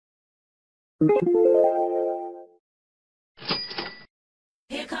Here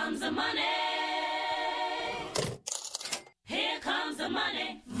comes the money. Here comes the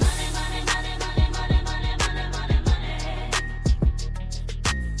money. Money, money, money, money, money, money, money, money, money.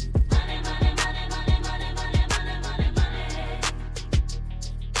 Money, money, money, money, money, money, money, money, money.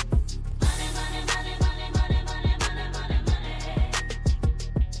 Money, money, money, money, money, money, money, money,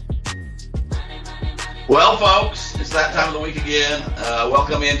 money. Well, folks, it's that time of the week again.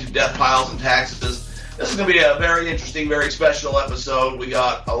 Welcome into Death Piles and Taxes. This is going to be a very interesting, very special episode. We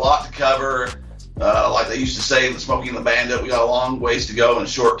got a lot to cover. Like they used to say in the Smoking the Bandit, we got a long ways to go and a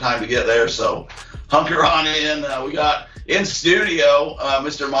short time to get there. So hunker on in. We got in studio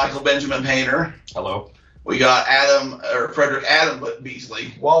Mr. Michael Benjamin Painter. Hello. We got Frederick Adam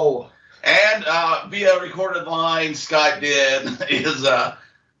Beasley. Whoa. And via recorded line, Skype is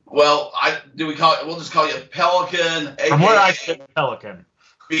we'll just call you Pelican, From where I sit, Pelican.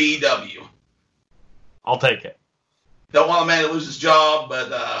 BW. I'll take it. Don't want a man to lose his job, but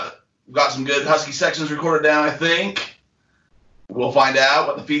we've got some good Husky sections recorded down, I think. We'll find out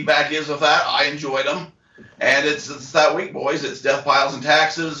what the feedback is with that. I enjoyed them. And it's that week, boys. It's Death Piles and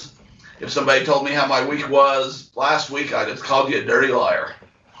Taxes. If somebody told me how my week was last week, I'd have called you a dirty liar.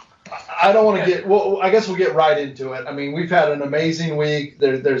 I don't want to I guess we'll get right into it. I mean, we've had an amazing week.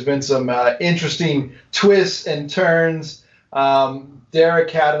 There's been some interesting twists and turns.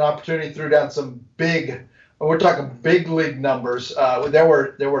 Derek had an opportunity, threw down some we're talking big league numbers. There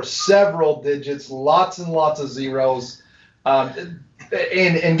were several digits, lots and lots of zeros. And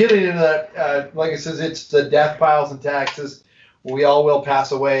getting into that, like I said, it's the Death Piles and Taxes. We all will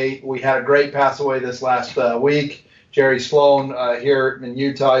pass away. We had a great pass away this last week. Jerry Sloan here in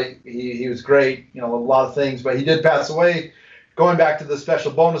Utah, he was great, a lot of things, but he did pass away. Going back to the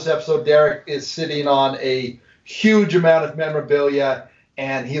special bonus episode, Derek is sitting on a huge amount of memorabilia,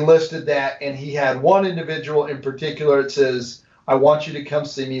 and he listed that, and he had one individual in particular. It says, "I want you to come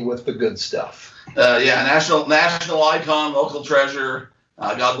see me with the good stuff." National icon, local treasure.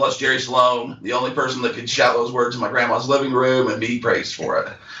 God bless Jerry Sloan, the only person that could shout those words in my grandma's living room and be praised for it.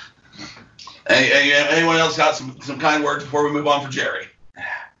 Anyone else got some kind words before we move on for Jerry?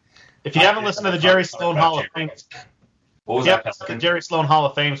 If you haven't listened to the Jerry Sloan Hall of Fame, the Jerry Sloan Hall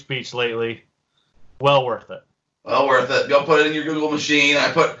of Fame speech lately, well worth it. Well worth it. Go put it in your Google machine.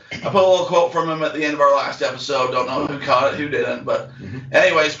 I put a little quote from him at the end of our last episode. Don't know who caught it, who didn't, but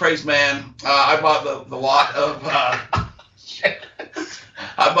anyways, praise man. I bought the lot of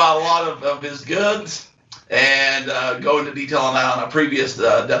I bought a lot of his goods. And go into detail on that on a previous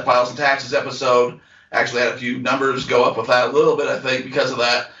Death Piles and Taxes episode. Actually had a few numbers go up with that a little bit, I think, because of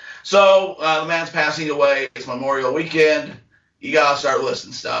that. So the man's passing away. It's Memorial Weekend. You got to start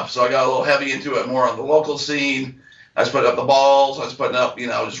listing stuff. So I got a little heavy into it more on the local scene. I was putting up the balls. I was putting up,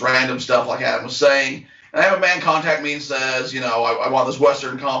 just random stuff like Adam was saying. And I have a man contact me and says, I want this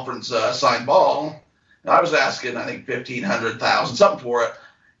Western Conference signed ball. And I was asking, I think, $1,500, something for it.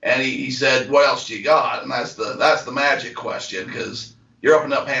 And he said, "What else do you got?" And that's the magic question, because you're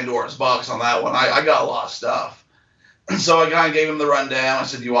opening up Pandora's box on that one. I got a lot of stuff. So I kind of gave him the rundown. I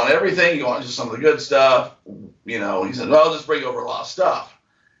said, "You want everything? You want just some of the good stuff?" And he said, "Well, I'll just bring over a lot of stuff."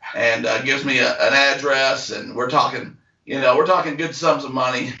 And gives me an address, and we're talking good sums of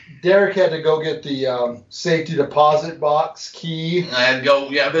money. Derek had to go get the safety deposit box key. I had to go,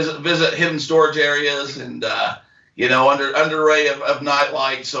 visit hidden storage areas and. Under array of night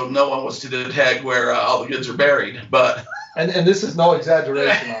light, so no one was to detect where all the goods are buried. But and this is no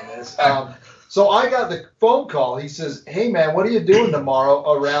exaggeration on this. So I got the phone call. He says, "Hey man, what are you doing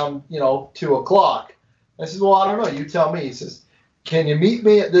tomorrow around 2:00?" I said, "Well, I don't know. You tell me." He says, "Can you meet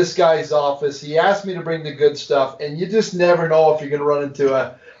me at this guy's office? He asked me to bring the good stuff, and you just never know if you're going to run into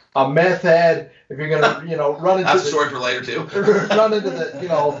a meth head, if you're going to run into that's a story for later too. Run into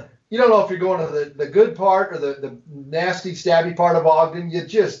the You don't know if you're going to the good part or the nasty, stabby part of Ogden. You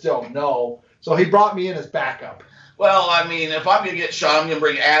just don't know." So he brought me in as backup. Well, I mean, if I'm going to get shot, I'm going to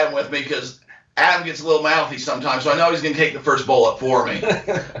bring Adam with me, because Adam gets a little mouthy sometimes, so I know he's going to take the first bullet for me.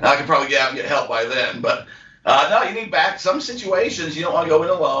 And I can probably get out and get help by then. But, no, you need back. Some situations you don't want to go in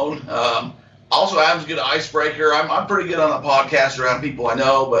alone. Also, Adam's a good icebreaker. I'm pretty good on a podcast around people I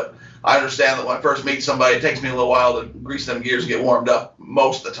know, but I understand that when I first meet somebody, it takes me a little while to grease them gears and get warmed up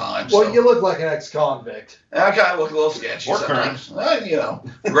most of the time. Well, so. You look like an ex-convict. I kind of look a little sketchy sometimes.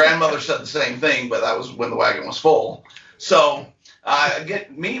 Grandmother said the same thing, but that was when the wagon was full. So I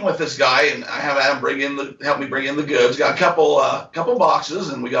get meeting with this guy, and I have Adam help me bring in the goods. Got a couple boxes,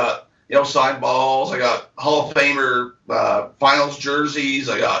 and we got signed balls. I got Hall of Famer finals jerseys.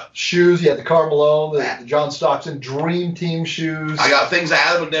 I got shoes. You had the Karl Malone, the John Stockton Dream Team shoes. I got things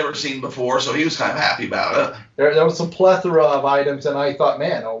Adam had never seen before, so he was kind of happy about it. There was some plethora of items, and I thought,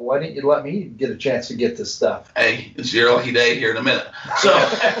 man, why didn't you let me get a chance to get this stuff? Hey, it's your lucky day here in a minute.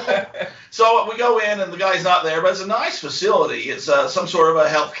 So we go in, and the guy's not there, but it's a nice facility. It's some sort of a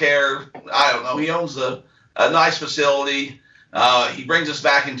healthcare, I don't know. He owns a nice facility. He brings us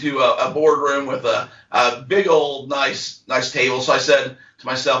back into a boardroom with a big old nice table. So I said to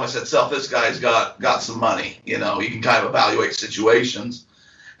myself, Self, this guy's got some money. You can kind of evaluate situations.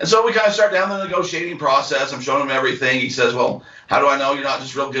 And so we kind of start down the negotiating process. I'm showing him everything. He says, well, how do I know you're not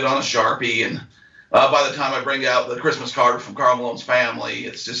just real good on a Sharpie? And by the time I bring out the Christmas card from Karl Malone's family,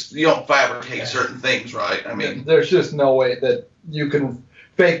 it's just, you don't fabricate certain things, right? I mean, there's just no way that you can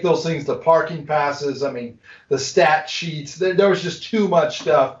fake those things, the parking passes, the stat sheets. There was just too much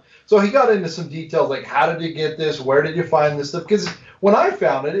stuff. So he got into some details like, how did you get this? Where did you find this stuff? Because when I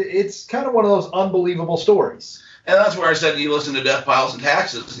found it, it's kind of one of those unbelievable stories. And that's where I said, you listen to Death, Piles, and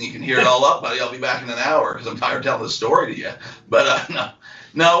Taxes, and you can hear it all up, buddy. I'll be back in an hour because I'm tired of telling this story to you. But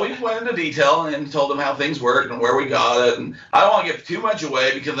no, we went into detail and told them how things worked and where we got it. And I don't want to give too much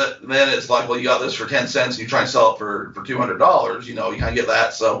away because then it's like, well, you got this for 10 cents and you try and sell it for $200. You kind of get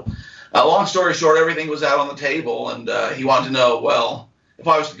that. So long story short, everything was out on the table, and he wanted to know, well, if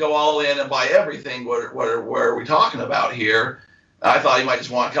I was to go all in and buy everything, what are we talking about here? I thought he might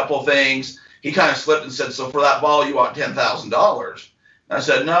just want a couple of things. He kind of slipped and said, so for that ball, you want $10,000. I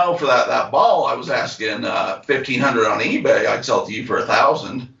said, no, for that ball, I was asking $1,500 on eBay. I'd sell it to you for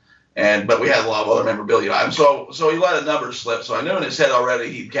 $1,000. But we had a lot of other memorabilia items. So he let a number slip. So I knew in his head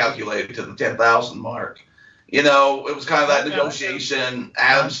already he'd calculated to the 10,000 mark. It was kind of that negotiation.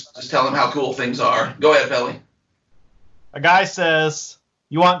 Adam's just telling him how cool things are. Go ahead, Pelly. A guy says,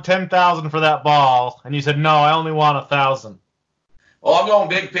 you want $10,000 for that ball, and you said, no, I only want $1,000. Well, I'm going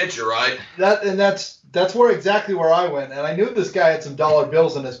big picture, right? That's exactly where I went, and I knew this guy had some dollar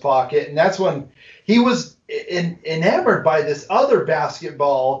bills in his pocket, and that's when he was enamored by this other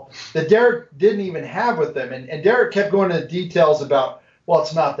basketball that Derek didn't even have with him, and Derek kept going into details about, well,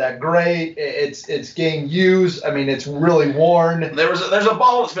 it's not that great, it's game used, it's really worn. There's a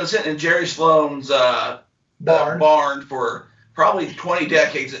ball that's been sitting in Jerry Sloan's barn for probably 20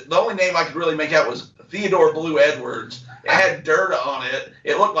 decades. The only name I could really make out was Theodore Blue Edwards. It had dirt on it.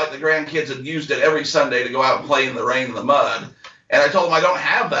 It looked like the grandkids had used it every Sunday to go out and play in the rain and the mud. And I told him I don't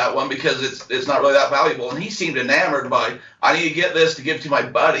have that one because it's not really that valuable. And he seemed enamored by, I need to get this to give to my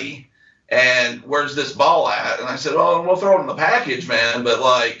buddy. And where's this ball at? And I said, well, we'll throw it in the package, man. But,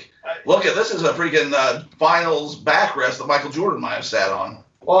 look at this is a freaking finals backrest that Michael Jordan might have sat on.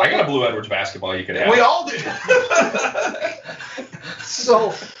 Well, I got a Blue Edwards basketball you could have. We all do.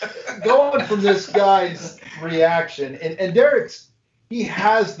 So, going from this guy's reaction, and Derek's, he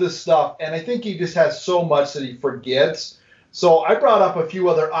has this stuff, and I think he just has so much that he forgets. So I brought up a few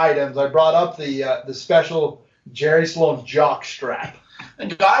other items. I brought up the special Jerry Sloan jock strap.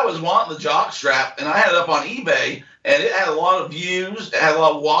 And guy was wanting the jock strap, and I had it up on eBay, and it had a lot of views. It had a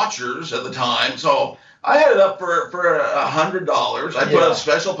lot of watchers at the time, so I had it up for $100. I put a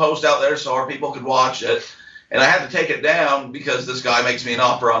special post out there so our people could watch it, and I had to take it down because this guy makes me an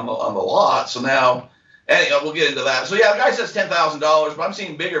offer on the lot. So now, anyway, we'll get into that. So yeah, the guy says $10,000, but I'm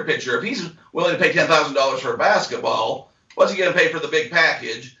seeing bigger picture. If he's willing to pay $10,000 for a basketball, what's he going to pay for the big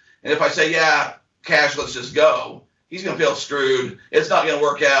package? And if I say, yeah, cash, let's just go, he's going to feel screwed. It's not going to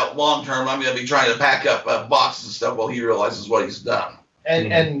work out long term. I'm going to be trying to pack up boxes and stuff while he realizes what he's done.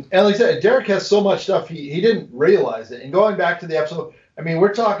 And like I said, Derek has so much stuff he didn't realize it. And going back to the episode,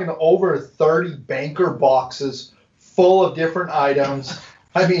 we're talking over 30 banker boxes full of different items.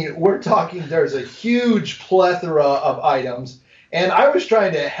 We're talking there's a huge plethora of items. And I was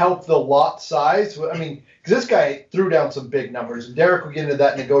trying to help the lot size. Because this guy threw down some big numbers. And Derek will get into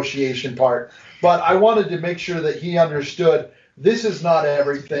that negotiation part. But I wanted to make sure that he understood this is not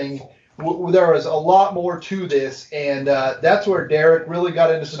everything. There was a lot more to this, and that's where Derek really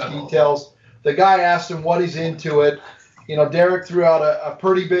got into some details. The guy asked him what he's into it. Derek threw out a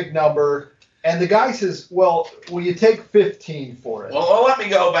pretty big number, and the guy says, well, will you take 15 for it? Well, let me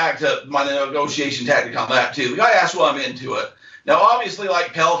go back to my negotiation tactic on that, too. The guy asked what I'm into it. Now, obviously,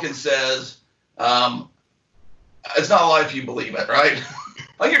 like Pelican says, it's not a lie if you believe it, right?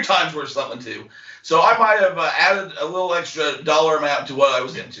 Like your time's worth something, too. So I might have added a little extra dollar amount to what I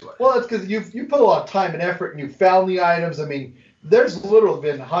was into it. Well, that's because you put a lot of time and effort, and you found the items. There's literally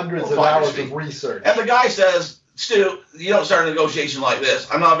been hundreds of hours of research. And the guy says, Stu, you don't start a negotiation like this.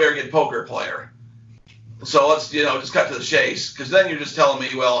 I'm not a very good poker player. So let's, just cut to the chase. Because then you're just telling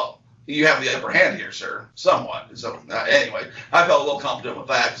me, well, you have the upper hand here, sir, somewhat. So anyway, I felt a little confident with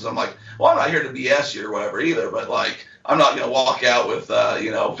that because I'm like, well, I'm not here to BS you or whatever either, but like, I'm not going to walk out with,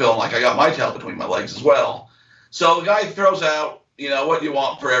 feeling like I got my tail between my legs as well. So the guy throws out, what do you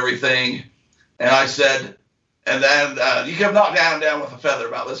want for everything? And I said, and then you could have knocked down with a feather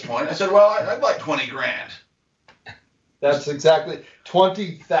about this point. I said, well, I'd like $20,000. That's exactly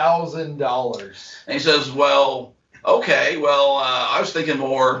 $20,000. And he says, well, okay, well, I was thinking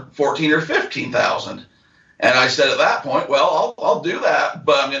more 14 or 15,000. And I said at that point, well, I'll do that,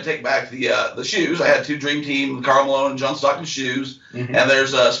 but I'm going to take back the shoes. I had 2 Dream Team, Karl Malone and John Stockton shoes, and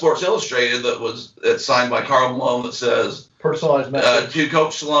there's Sports Illustrated it's signed by Karl Malone that says Personalized message. To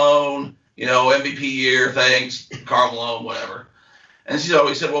Coach Sloan, MVP year, thanks, Karl Malone, whatever. And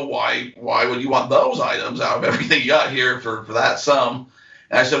he said, well, why would you want those items out of everything you got here for that sum?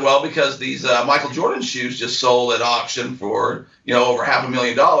 And I said, well, because these Michael Jordan shoes just sold at auction for, over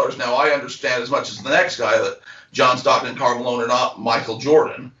 $500,000. Now, I understand as much as the next guy that John Stockton and Karl Malone are not Michael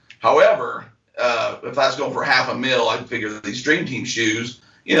Jordan. However, if that's going for $500,000, I figure that these Dream Team shoes,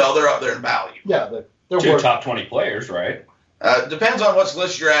 they're up there in value. Yeah, they're 2 worth. top 20 players, right? Depends on what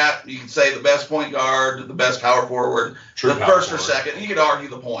list you're at. You can say the best point guard, the best power forward, True the power first or forward. second. You could argue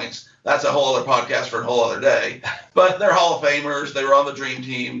the points. That's a whole other podcast for a whole other day. But they're Hall of Famers. They were on the Dream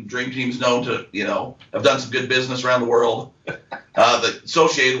Team. Dream Team's known to, have done some good business around the world that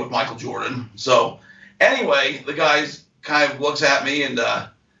associated with Michael Jordan. So anyway, the guy kind of looks at me and,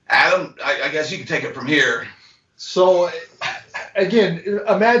 Adam, I guess you can take it from here. So, again,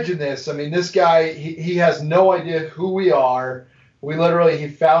 imagine this. I mean, this guy, he has no idea who we are. He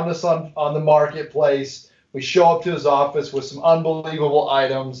found us on the marketplace. We show up to his office with some unbelievable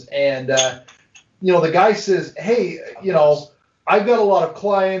items. And, the guy says, hey, I've got a lot of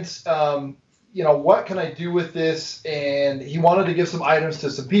clients. What can I do with this? And he wanted to give some items to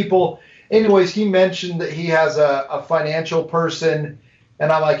some people. Anyways, he mentioned that he has a financial person.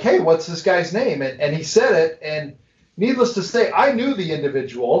 And I'm like, hey, what's this guy's name? And he said it. And needless to say, I knew the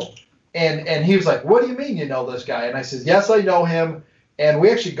individual. And he was like, what do you mean you know this guy? And I said, yes, I know him. And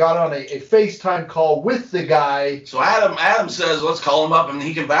we actually got on a FaceTime call with the guy. So Adam says, let's call him up, and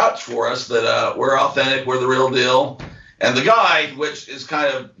he can vouch for us that we're authentic, we're the real deal. And the guy, which is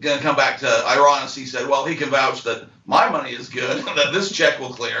kind of going to come back to ironic, he said, well, he can vouch that my money is good, that this check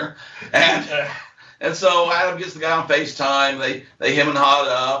will clear. And so Adam gets the guy on FaceTime. They him and hot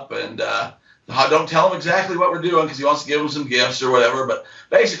up, and don't tell him exactly what we're doing because he wants to give him some gifts or whatever, but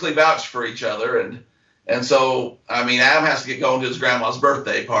basically vouch for each other. And so, Adam has to get going to his grandma's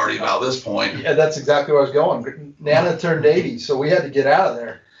birthday party about this point. Yeah, that's exactly where I was going. Nana turned 80, so we had to get out of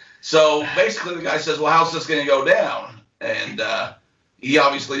there. So basically the guy says, well, how's this going to go down? And he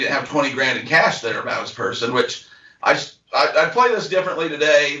obviously didn't have $20,000 in cash there about his person, which I play this differently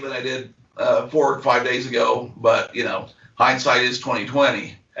today than I did 4 or 5 days ago. But, hindsight is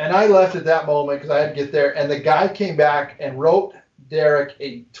 20/20. And I left at that moment because I had to get there. And the guy came back and wrote Derek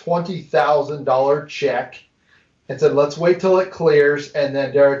a $20,000 check and said, let's wait till it clears. And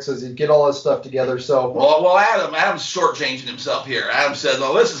then Derek says he'd get all his stuff together. So well, Adam's shortchanging himself here. Adam said,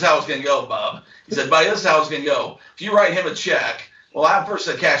 well, this is how it's going to go, Bob. He said, buddy, this is how it's going to go. If you write him a check, well, Adam first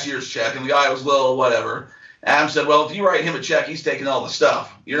said cashier's check, and the guy was little, whatever. Adam said, well, if you write him a check, he's taking all the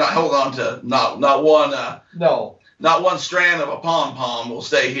stuff. You're not holding on to not one no. Not one strand of a pom-pom will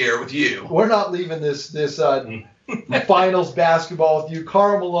stay here with you. We're not leaving this finals basketball with you.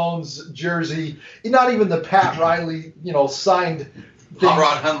 Karl Malone's jersey, not even the Pat Riley, signed thing. Hot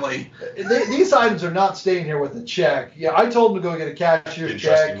Rod Hundley. These items are not staying here with a check. Yeah, I told him to go get a cashier's Didn't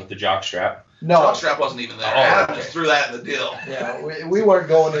trust him check. with the jock strap. No. Jockstrap wasn't even there. Oh, Adam okay. just threw that in the deal. Yeah, we weren't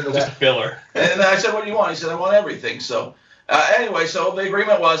going into Just a that. filler. And I said, what do you want? He said, I want everything. So anyway, so the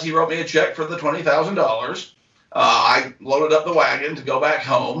agreement was he wrote me a check for the $20,000. I loaded up the wagon to go back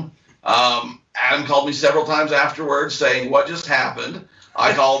home. Adam called me several times afterwards saying, what just happened?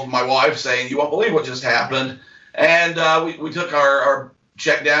 I called my wife saying, you won't believe what just happened. And we took our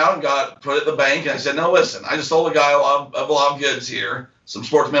check down, put it at the bank, and I said, no, listen, I just sold a guy a lot of goods here, some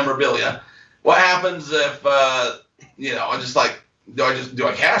sports memorabilia. What happens if, I just like, do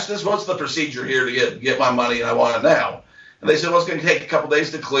I cash this? What's the procedure here to get my money, and I want it now? And they said, well, it's going to take a couple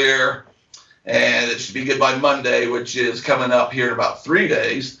days to clear, and it should be good by Monday, which is coming up here in about 3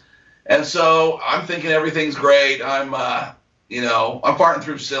 days. And so I'm thinking everything's great. I'm farting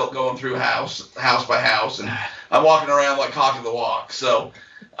through silk, going through house by house, and I'm walking around like cock of the walk. So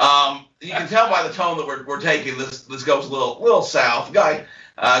you can tell by the tone that we're taking this goes a little south. The guy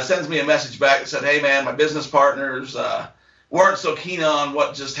sends me a message back that said, hey, man, my business partners weren't so keen on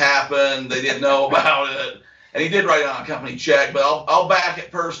what just happened. They didn't know about it. and he did write it on a company check, but I'll back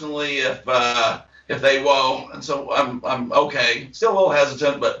it personally if they won't. And so I'm okay. Still a little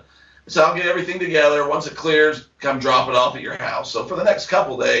hesitant, but so I'll get everything together. Once it clears, come drop it off at your house. So for the next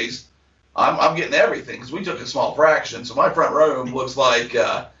couple days, I'm getting everything because we took a small fraction. So my front room looks like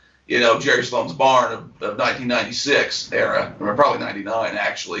Jerry Sloan's barn of 1996 era, or probably 99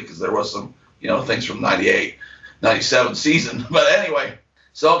 actually, because there was some things from 98, 97 season. But anyway,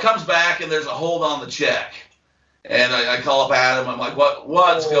 so it comes back and there's a hold on the check, and I call up Adam. I'm like,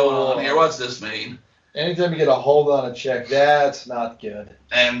 what's going on here? What's this mean? Anytime you get a hold on a check, that's not good.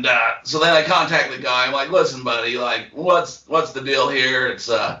 And so then I contact the guy. I'm like, listen, buddy, like, what's the deal here? It's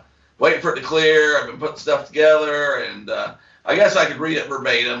waiting for it to clear. I've been putting stuff together, and I guess I could read it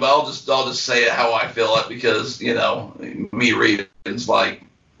verbatim, but I'll just say it how I feel it because me reading it's like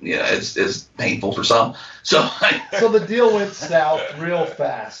it's painful for some. So so the deal went south real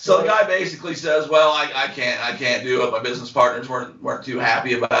fast. So the guy basically says, well, I can't do it. My business partners weren't too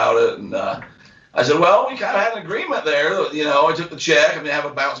happy about it, and I said, well, we kind of had an agreement there. I took the check. I have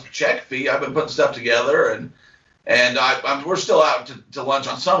a bounced check fee. I've been putting stuff together, and we're still out to lunch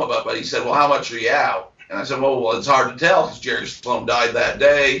on some of it. But he said, well, how much are you out? And I said, well, it's hard to tell because Jerry Sloan died that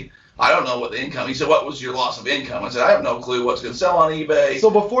day. I don't know what the income. He said, what was your loss of income? I said, I have no clue what's going to sell on eBay.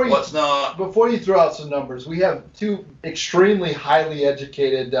 So before you throw out some numbers, we have two extremely highly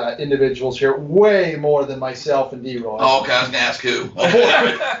educated individuals here, way more than myself and D-Roy. Oh, okay. I was going to ask who.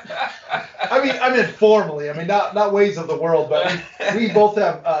 I mean formally. Not ways of the world, but we both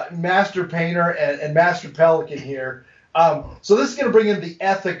have Master Painter and Master Pelican here. So this is going to bring in the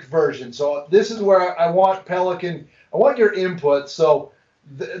ethic version. So this is where I want Pelican. I want your input. So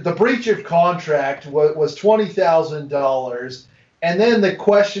the breach of contract was $20,000, and then the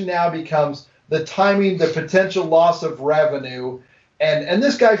question now becomes the timing, the potential loss of revenue, and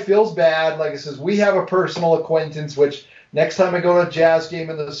this guy feels bad. Like I says, we have a personal acquaintance, which next time I go to a Jazz game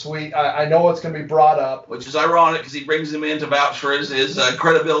in the suite, I know it's going to be brought up. Which is ironic because he brings him in to vouch for his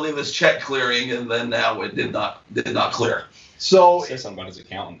credibility of this check clearing, and then now it did not clear. So say something about his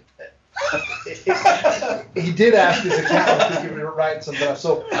accountant. He did ask his accountant to give it right some stuff.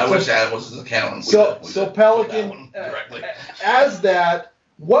 So I wish that was his accountant. So Pelican, as that,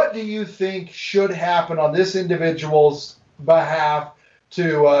 what do you think should happen on this individual's behalf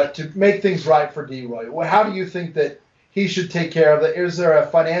to make things right for D-Roy? How do you think that he should take care of it? Is there a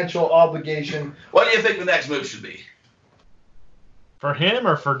financial obligation? What do you think the next move should be? For him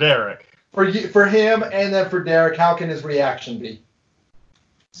or for Derek? For him, and then for Derek, how can his reaction be?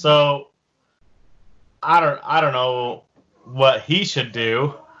 So I don't know what he should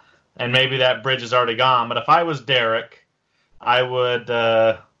do, and maybe that bridge is already gone. But if I was Derek, I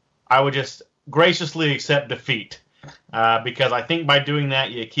would just graciously accept defeat, because I think by doing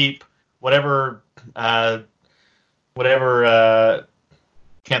that you keep whatever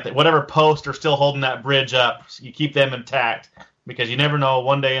posts are still holding that bridge up. You keep them intact, because you never know,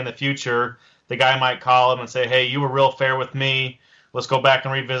 one day in the future the guy might call him and say, hey, you were real fair with me. Let's go back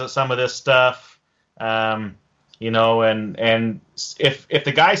and revisit some of this stuff. And if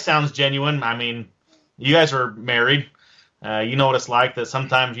the guy sounds genuine, you guys are married. You know what it's like, that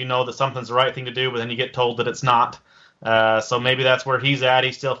sometimes you know that something's the right thing to do, but then you get told that it's not. So maybe that's where he's at.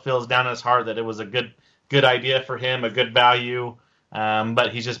 He still feels down in his heart that it was a good idea for him, a good value,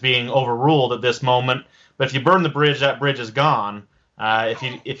 but he's just being overruled at this moment. But if you burn the bridge, that bridge is gone.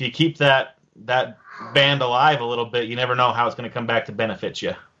 If you keep that band alive a little bit, you never know how it's going to come back to benefit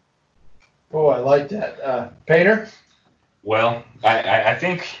you. Oh, I like that. Painter? Well, I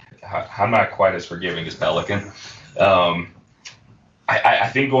think I'm not quite as forgiving as Pelican. I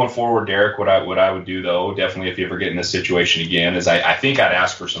think going forward, Derek, what I would do, though, definitely if you ever get in this situation again, is I think I'd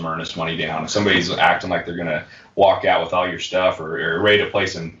ask for some earnest money down. If somebody's acting like they're going to walk out with all your stuff or ready to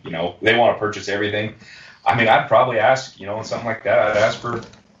place and, they want to purchase everything, I'd probably ask, something like that, I'd ask for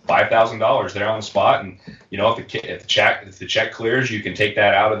 $5,000 there on the spot, and if the check clears, you can take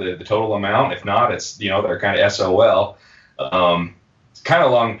that out of the total amount. If not, it's they're kind of SOL. It's kind of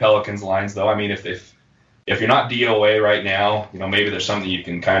along Pelican's lines, though. If you're not DOA right now, maybe there's something you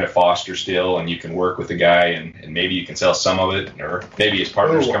can kind of foster still, and you can work with the guy, and maybe you can sell some of it, or maybe his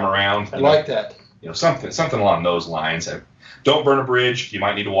partners come around. I like that. Something along those lines. Don't burn a bridge. You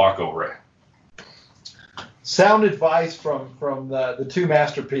might need to walk over it. Sound advice from the two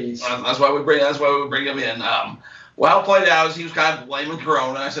masterpieces. That's why we bring him in. Well played out is he was kind of blaming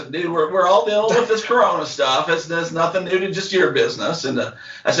Corona. I said, dude, we're all dealing with this Corona stuff. It's nothing new to just your business. And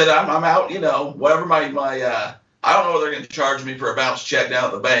I said, I'm out. Whatever my I don't know whether they're going to charge me for a bounce check down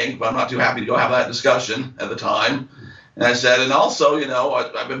at the bank, but I'm not too happy to go have that discussion at the time. And I said, and also,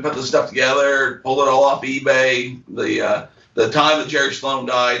 I've been putting this stuff together, pulled it all off eBay. The time that Jerry Sloan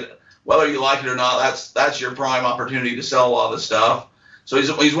died, whether you like it or not, that's your prime opportunity to sell a lot of this stuff. So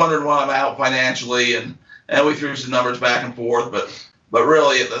he's wondering why I'm out financially, and we threw some numbers back and forth, but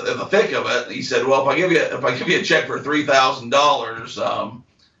really in the thick of it, he said, well, if I give you a check for $3,000,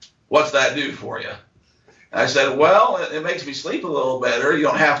 what's that do for you? And I said, well, it makes me sleep a little better. You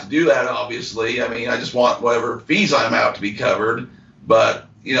don't have to do that, obviously. I mean, I just want whatever fees I'm out to be covered. But,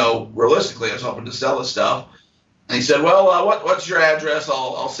 realistically, I was hoping to sell this stuff. And he said, well, what's your address?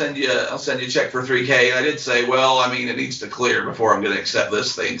 I'll send you a check for $3,000. And I did say, well, I mean, it needs to clear before I'm going to accept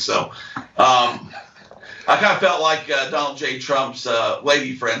this thing. So I kind of felt like Donald J. Trump's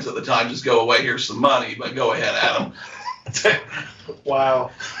lady friends at the time, just go away, here's some money. But go ahead, Adam.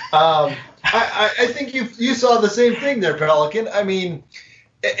 Wow. I think you saw the same thing there, Pelican. I mean,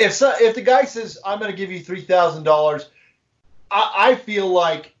 if the guy says, I'm going to give you $3,000, I feel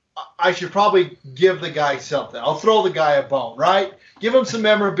like I should probably give the guy something. I'll throw the guy a bone, right? Give him some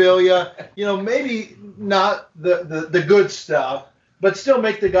memorabilia, maybe not the good stuff, but still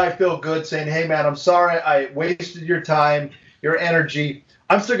make the guy feel good, saying, hey, man, I'm sorry I wasted your time, your energy.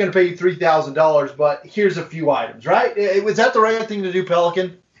 I'm still going to pay you $3,000, but here's a few items, right? Was that the right thing to do,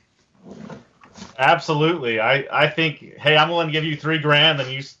 Pelican? Absolutely. I think, hey, I'm willing to give you $3,000,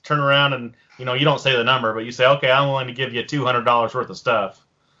 and you turn around and, you don't say the number, but you say, okay, I'm willing to give you $200 worth of stuff.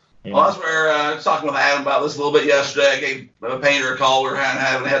 Well, that's where I was talking with Adam about this a little bit yesterday. I gave a painter a call. We were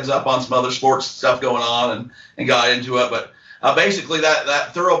having a heads up on some other sports stuff going on and got into it. But basically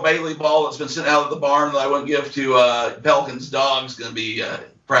that Thurl Bailey ball that's been sitting out at the barn that I wouldn't give to Pelican's dog is going to be a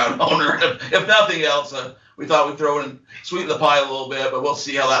proud owner. If nothing else, we thought we'd throw it and sweeten the pie a little bit, but we'll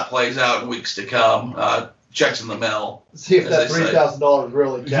see how that plays out in weeks to come. Checks in the mail. See if that $3,000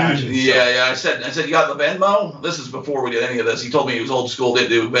 really cashes. Yeah. I said, you got the Venmo? This is before we did any of this. He told me he was old school, didn't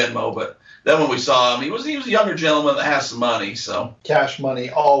do Venmo, but then when we saw him, he was a younger gentleman that has some money. So cash money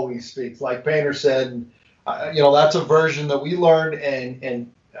always speaks, like Painter said. And, that's a version that we learned,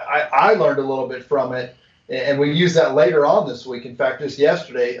 and I learned a little bit from it, and we used that later on this week. In fact, just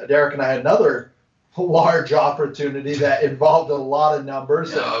yesterday, Derek and I had another large opportunity that involved a lot of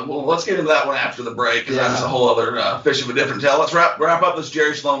numbers. Yeah, well, let's get into that one after the break, because that's a whole other fish of a different tail. Let's wrap up this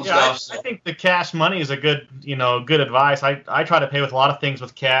Jerry Sloan stuff. I think the cash money is a good advice. I try to pay with a lot of things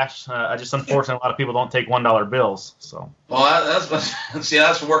with cash. I just, unfortunately, a lot of people don't take $1 bills. So. Well,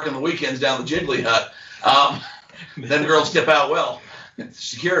 that's for working the weekends down the Jiggly Hut. Then girls tip out well.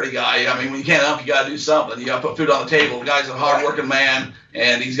 Security guy, I mean, when you can't help, you got to do something. You got to put food on the table. The guy's a hard-working man,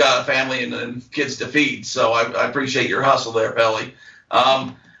 and he's got a family and kids to feed. So I appreciate your hustle there, Pelly.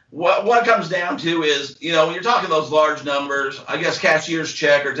 What it comes down to is, when you're talking those large numbers, I guess cashier's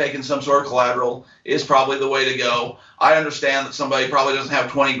check or taking some sort of collateral is probably the way to go. I understand that somebody probably doesn't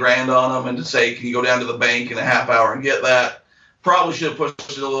have $20,000 on them, and to say, can you go down to the bank in a half hour and get that? Probably should have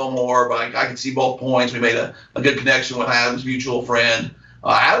pushed it a little more, but I can see both points. We made a good connection with Adam's mutual friend.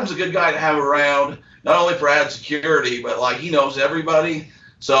 Adam's a good guy to have around, not only for added security, but he knows everybody.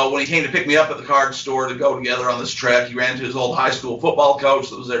 So when he came to pick me up at the card store to go together on this trek, he ran into his old high school football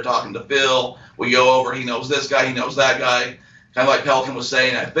coach that was there talking to Phil. We go over, he knows this guy, he knows that guy. Kind of like Pelican was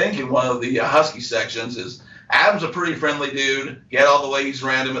saying, I think in one of the Husky sections, is Adam's a pretty friendly dude. He had all the ladies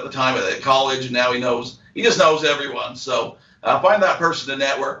around him at the time at college, and now he just knows everyone. So find that person to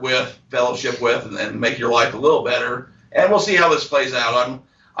network with, fellowship with, and make your life a little better. And we'll see how this plays out.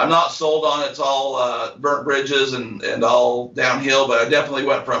 I'm not sold on it's all burnt bridges and all downhill, but I definitely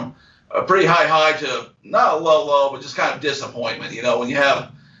went from a pretty high to not a low, but just kind of disappointment. When you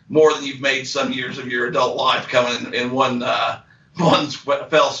have more than you've made some years of your adult life coming in one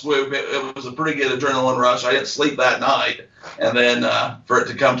fell swoop, it was a pretty good adrenaline rush. I didn't sleep that night, and then for it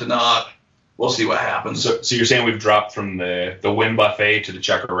to come to naught. We'll see what happens. So you're saying we've dropped from the Wynn buffet to the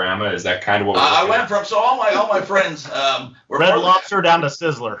Chuckarama? Is that kind of what I went from? So all my friends were Red Lobster down to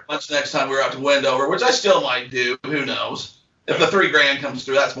Sizzler. Lunch next time we were out to Wendover, which I still might do. Who knows? If the $3,000 comes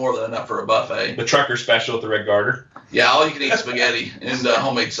through, that's more than enough for a buffet. The trucker special at the Red Garter. Yeah, all you can eat spaghetti and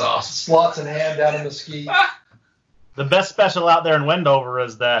homemade sauce. Slots in hand down in Mesquite. The best special out there in Wendover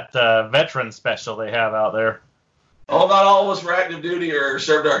is that veteran special they have out there. Well, not all of us were active duty or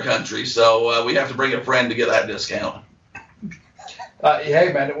served our country, so we have to bring a friend to get that discount.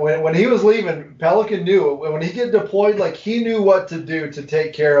 Hey, man, when he was leaving, Pelican knew. When he get deployed, he knew what to do to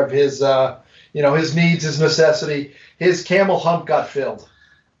take care of his, his needs, his necessity. His camel hump got filled.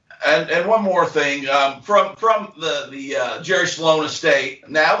 And one more thing, from the Jerry Sloan estate,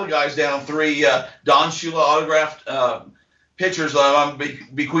 now the guy's down 3 Don Shula autographed pictures that I'm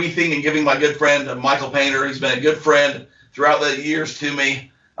bequeathing and giving my good friend Michael Painter. He's been a good friend throughout the years to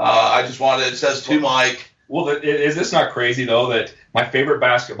me. I just wanted, it says to Mike. Well, is this not crazy, though, that my favorite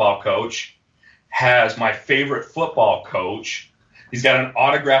basketball coach has my favorite football coach? He's got an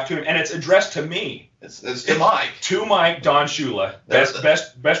autograph to him, and it's addressed to me. It's to Mike. To Mike, Don Shula.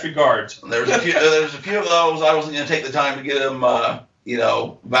 Best regards. There's a few of those. I wasn't going to take the time to get them,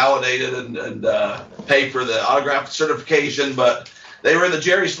 validated and pay for the autograph certification, but they were in the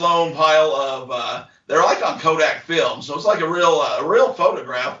Jerry Sloan pile of. They're like on Kodak film, so it's like a real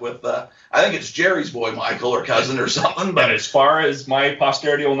photograph with. I think it's Jerry's boy Michael or cousin or something. But and as far as my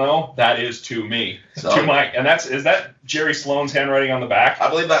posterity will know, that is to me, to Mike, and is that Jerry Sloan's handwriting on the back? I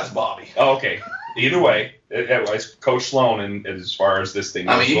believe that's Bobby. Oh, okay. Either way, it's Coach Sloan, and as far as this thing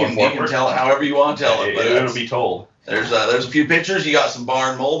goes, I mean, you can tell it however you want to tell it, but it'll be told. There's a few pictures. You got some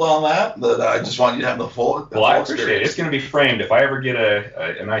barn mold on that I just wanted you to have the full. Well, I appreciate it. It's going to be framed. If I ever get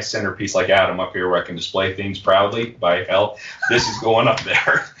a nice centerpiece like Adam up here where I can display things proudly, by hell, this is going up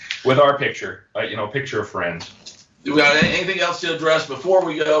there with our picture. Picture of friends. Do we got anything else to address before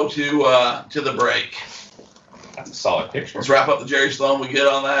we go to the break? That's a solid picture. Let's wrap up the Jerry Sloan. We get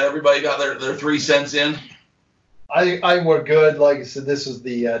on that. Everybody got their 3 cents in. I we're good. Like I said, this was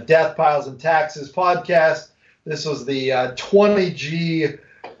the Death Piles and Taxes podcast. This was the 20G.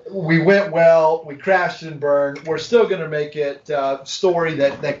 We went well. We crashed and burned. We're still going to make it story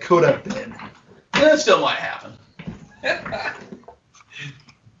that could have been. Yeah, it still might happen.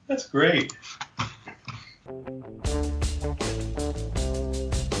 That's great.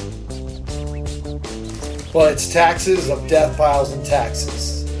 Well, it's taxes of Death Piles and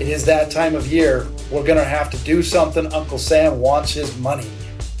Taxes. It is that time of year. We're going to have to do something. Uncle Sam wants his money.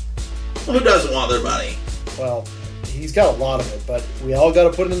 Who doesn't want their money? Well, he's got a lot of it, but we all got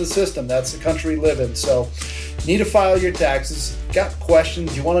to put it in the system. That's the country we live in. So you need to file your taxes. Got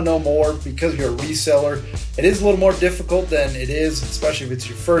questions, you want to know more because you're a reseller. It is a little more difficult than it is, especially if it's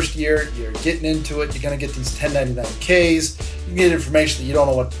your first year. You're getting into it. You're going to get these 1099Ks. You get information that you don't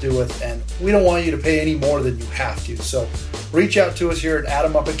know what to do with, and we don't want you to pay any more than you have to. So reach out to us here at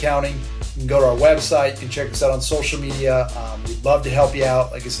Adam Up Accounting. You can go to our website. You can check us out on social media. We'd love to help you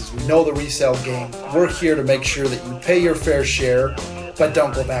out. Like I said, we know the resale game. We're here to make sure that you pay your fair share, but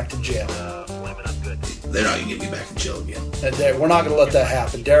don't go back to jail. They're not going to get me back in jail again. We're not going to let that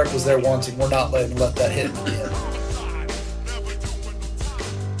happen. Derek was there once, and we're not letting let that hit him again.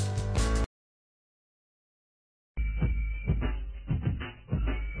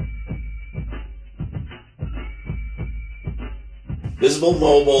 Visible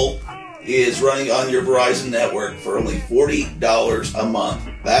Mobile is running on your Verizon network for only $40 a month.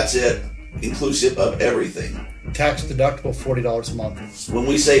 That's it, inclusive of everything. Tax deductible, $40 a month. When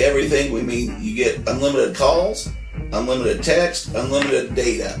we say everything, we mean you get unlimited calls, unlimited text, unlimited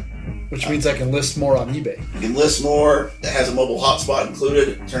data. Which means I can list more on eBay. You can list more. It has a mobile hotspot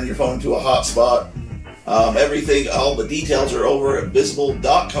included. Turn your phone into a hotspot. Everything, all the details are over at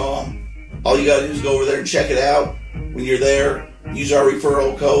visible.com. All you got to do is go over there and check it out. When you're there, use our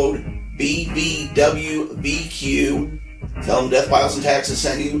referral code BBWBQ. Tell them Death Piles and Taxes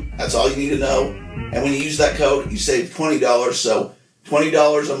sent you. That's all you need to know. And when you use that code, you save $20. So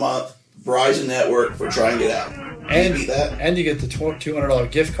 $20 a month, Verizon Network for trying it out. And beat that? And you get the $200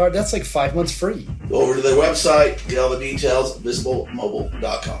 gift card. That's like 5 months free. Go over to their website, get all the details,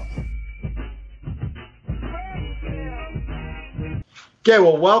 visiblemobile.com. Okay,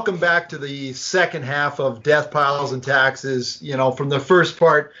 well, welcome back to the second half of Death Piles and Taxes. You know, from the first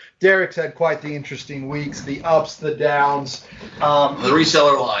part, Derek's had quite the interesting weeks, the ups, the downs. The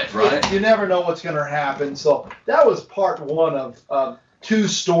reseller life, right? You never know what's going to happen. So that was part one of 2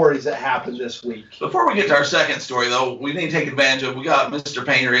 stories that happened this week. Before we get to our second story, though, we need to take advantage of, we got Mr.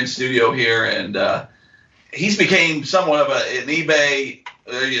 Painter in studio here, and he's became somewhat of an eBay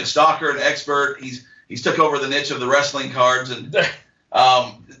stalker, an expert. He's took over the niche of the wrestling cards, and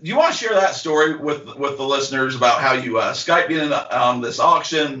do you want to share that story with the listeners about how you Skyped in on this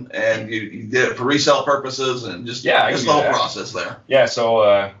auction and you did it for resale purposes and just the whole process there? Yeah,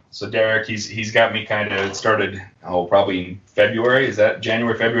 so Derek, he's got me kind of started probably in February. Is that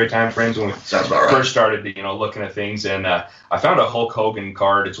January, February time frames when we Sounds about right. first started looking at things, and I found a Hulk Hogan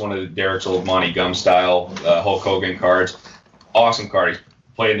card. It's one of Derek's old Monty Gum style Hulk Hogan cards. Awesome card. He's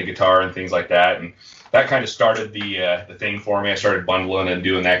playing the guitar and things like that, and that kind of started the thing for me. I started bundling and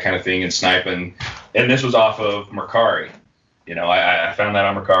doing that kind of thing and sniping. And this was off of Mercari. I found that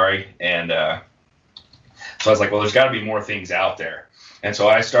on Mercari. And so I was like, well, there's got to be more things out there. And so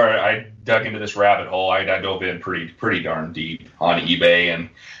I dug into this rabbit hole. I dove in pretty darn deep on eBay. And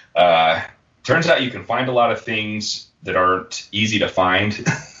turns out you can find a lot of things that aren't easy to find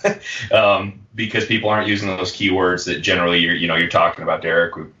because people aren't using those keywords that generally you're talking about,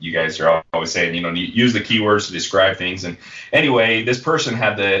 Derek. You guys are always saying, use the keywords to describe things. And anyway, this person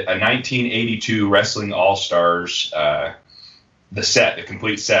had a 1982 Wrestling All-Stars, the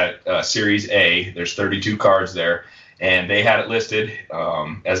complete set, Series A. There's 32 cards there, and they had it listed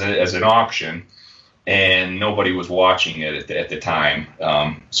as an auction, and nobody was watching it at the time.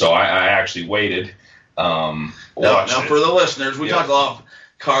 So I actually waited. Now for the listeners, we talk a lot of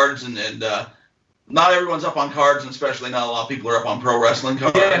cards, and not everyone's up on cards, and especially not a lot of people are up on pro wrestling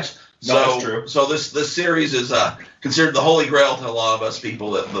cards. Yeah. No, that's true. So this series is considered the holy grail to a lot of us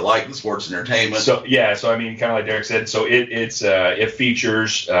people that like the sports entertainment. So I mean, kind of like Derek said, so it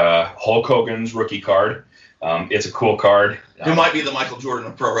features Hulk Hogan's rookie card. It's a cool card. Who might be the Michael Jordan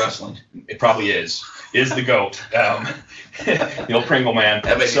of pro wrestling? It probably is the GOAT. The old Pringle man.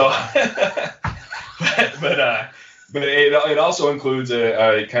 But it also includes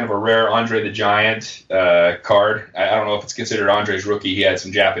a kind of a rare Andre the Giant card. I don't know if it's considered Andre's rookie. He had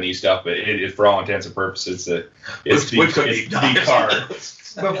some Japanese stuff, but it for all intents and purposes, it's the card.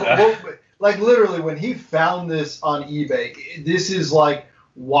 But like literally, when he found this on eBay, this is like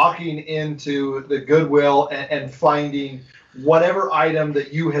walking into the Goodwill and finding whatever item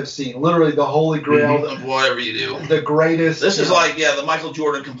that you have seen, literally the holy grail of whatever you do, the greatest. This is like the Michael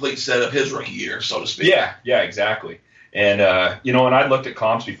Jordan complete set of his rookie year, so to speak. Yeah, exactly. And and I looked at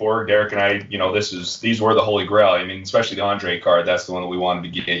comps before, Derek and I, these were the holy grail. I mean, especially the Andre card, that's the one that we wanted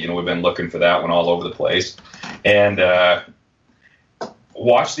to get. We've been looking for that one all over the place, and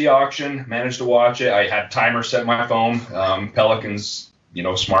watched the auction, managed to watch it. I had timer set my phone. Pelican's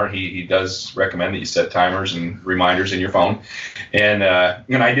smart. He does recommend that you set timers and reminders in your phone. And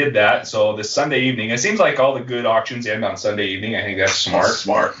I did that. So this Sunday evening, it seems like all the good auctions end on Sunday evening. I think that's smart.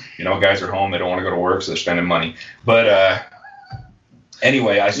 Smart. Guys are home. They don't want to go to work, so they're spending money. But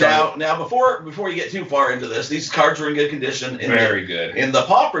anyway, I started. Now before you get too far into this, these cards are in good condition. Very good. In the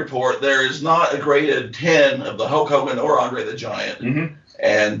Pop Report, there is not a graded 10 of the Hulk Hogan or Andre the Giant. Mm-hmm.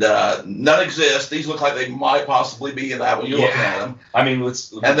 And none exist. These look like they might possibly be in that when you're looking at them. I mean,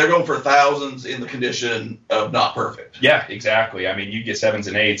 and they're going for thousands in the condition of not perfect. Yeah, exactly. I mean, you get 7s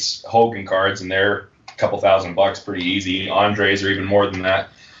and 8s Hogan cards, and they're a couple $1,000 pretty easy. Andres are even more than that.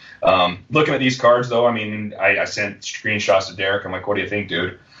 Looking at these cards, though, I mean, I sent screenshots to Derek. I'm like, what do you think,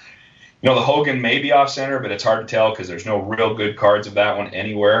 dude? The Hogan may be off center, but it's hard to tell because there's no real good cards of that one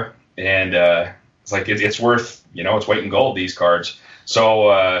anywhere. And it's like it's worth, it's weight in gold, these cards.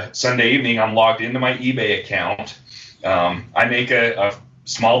 So Sunday evening, I'm logged into my eBay account. I make a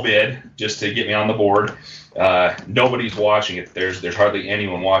small bid just to get me on the board. Nobody's watching it. There's hardly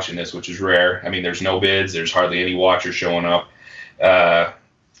anyone watching this, which is rare. I mean, there's no bids. There's hardly any watchers showing up.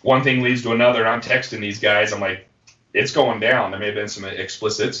 One thing leads to another. I'm texting these guys. I'm like, it's going down. There may have been some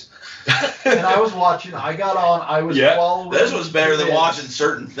explicits. And I was watching. I got on. I was following. This was better than watching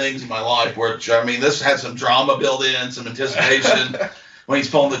certain things in my life. This had some drama built in, some anticipation. When he's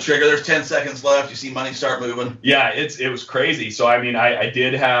pulling the trigger, there's 10 seconds left. You see money start moving. Yeah, it was crazy. So I mean, I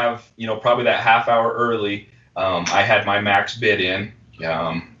did have probably that half hour early. I had my max bid in,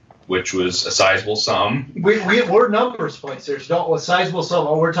 which was a sizable sum. We're numbers points here. So don't a sizable sum.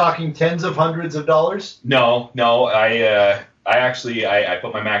 Oh, we're talking tens of hundreds of dollars. No. I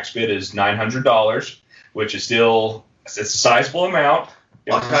put my max bid as $900, which is still it's a sizable amount.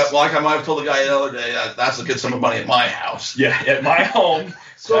 Like I might have told the guy the other day, that's a good sum of money at my house. Yeah, at my home.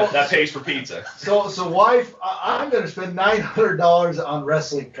 So that pays for pizza. So wife, I'm going to spend $900 on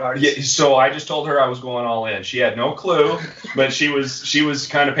wrestling cards. Yeah. So I just told her I was going all in. She had no clue, but she was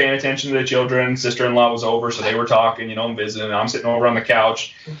kind of paying attention to the children. Sister-in-law was over, so they were talking, and visiting. I'm sitting over on the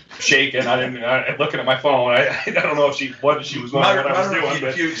couch, shaking. Looking at my phone. I don't know what she was wondering what I was doing.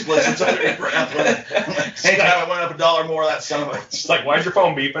 A few explicits under your breath. Anytime I went up $1 more, that son of a. She's like, "Why's your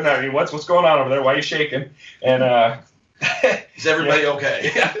phone beeping? I mean, what's going on over there? Why are you shaking?" And is everybody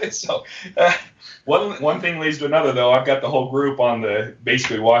okay? Yeah. So one thing leads to another, though. I've got the whole group on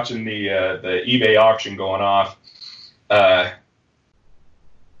basically watching the eBay auction going off.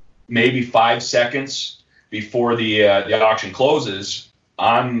 Maybe 5 seconds before the auction closes,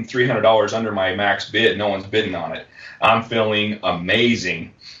 I'm $300 under my max bid. No one's bidding on it. I'm feeling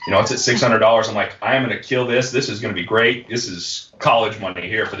amazing. It's at $600. I'm like, I am going to kill this. This is going to be great. This is college money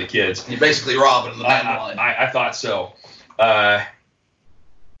here for the kids. You're basically robbing the man line. I thought so.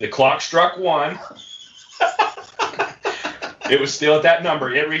 The clock struck 1. It was still at that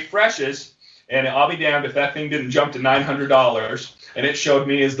number. It refreshes, and I'll be damned if that thing didn't jump to $900. and it showed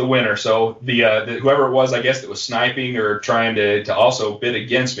me as the winner. So the whoever it was, I guess, that was sniping or trying to also bid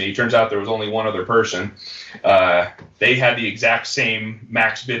against me. Turns out there was only one other person. They had the exact same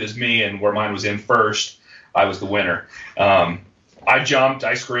max bid as me, and where mine was in first, I was the winner. I jumped,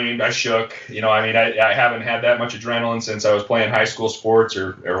 I screamed, I shook. I haven't had that much adrenaline since I was playing high school sports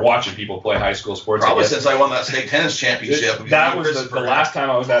or watching people play high school sports. Probably since I won that state tennis championship. That was the last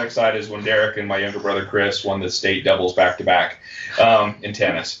time I was that excited is when Derek and my younger brother Chris won the state doubles back-to-back in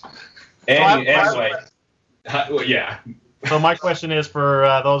tennis. Anyway, yeah. So my question is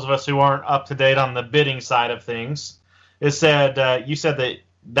for those of us who aren't up to date on the bidding side of things. It said you said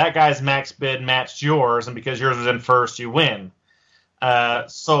that guy's max bid matched yours, and because yours was in first, you win.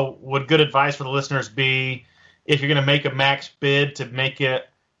 So would good advice for the listeners be, if you're going to make a max bid, to make it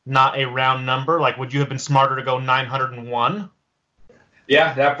not a round number? Like, would you have been smarter to go 901?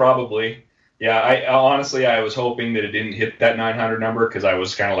 Yeah, that probably. Yeah, I honestly, I was hoping that it didn't hit that 900 number, because I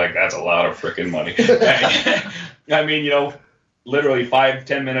was kind of like, that's a lot of freaking money. I mean, literally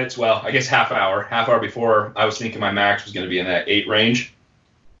 5-10 minutes, well, I guess half hour before, I was thinking my max was going to be in that 8 range.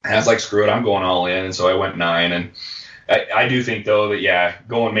 And I was like, screw it, I'm going all in. And so I went 9. And I do think, though, that, yeah,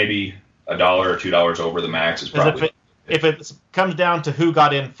 going maybe $1 or $2 over the max is probably... If it comes down to who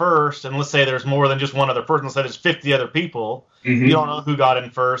got in first, and let's say there's more than just one other person, let's say there's 50 other people, you don't know who got in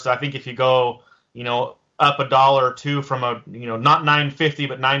first. I think if you go, up $1 or $2 from not 950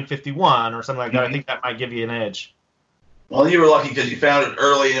 but 951 or something like that, I think that might give you an edge. Well, you were lucky because you found it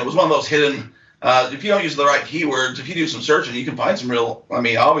early, and it was one of those hidden. If you don't use the right keywords, if you do some searching, you can find some real.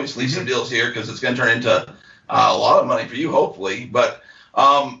 Obviously some deals here, because it's going to turn into a lot of money for you, hopefully. But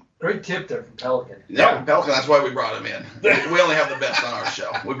great tip there from Pelican. Yeah, Pelican. That's why we brought him in. We only have the best on our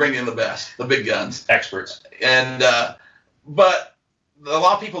show. We bring in the best, the big guns, experts. And but a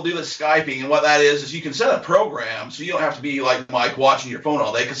lot of people do this Skyping, and what that is you can set a program so you don't have to be like Mike watching your phone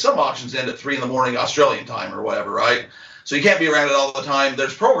all day, because some auctions end at 3 a.m. Australian time or whatever, right? So you can't be around it all the time.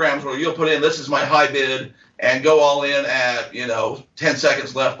 There's programs where you'll put in, this is my high bid, and go all in at 10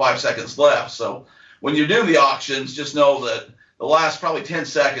 seconds left, 5 seconds left. So when you're doing the auctions, just know that the last probably 10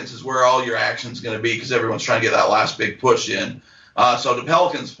 seconds is where all your action's going to be, because everyone's trying to get that last big push in. So to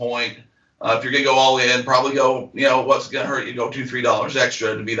Pelican's point, if you're going to go all in, probably go, what's going to hurt you, go $2-3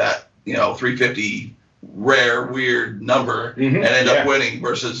 extra to be that, 350 rare, weird number and end up winning,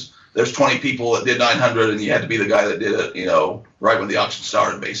 versus there's 20 people that did 900 and you had to be the guy that did it, right when the auction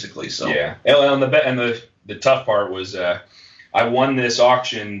started, basically. So yeah, and the tough part was I won this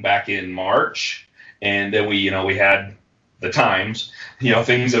auction back in March, and then we had the times,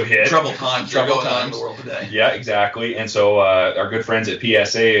 things have hit. Trouble times are going on in the world today. Yeah, exactly. And so our good friends at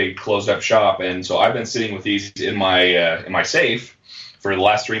PSA closed up shop, and so I've been sitting with these in my safe for the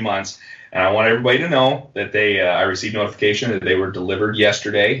last 3 months. And I want everybody to know that I received notification that they were delivered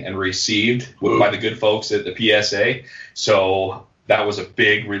yesterday and received by the good folks at the PSA. So that was a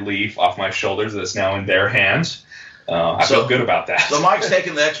big relief off my shoulders that's now in their hands. I feel good about that. So Mike's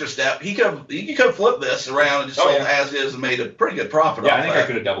taking the extra step. He could flip this around and just sold as is and made a pretty good profit. Yeah, I think I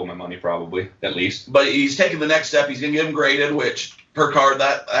could have doubled my money probably, at least. But he's taking the next step. He's going to get them graded, which per card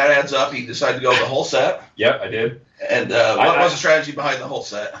that adds up. He decided to go the whole set. Yep, I did. And what was the strategy behind the whole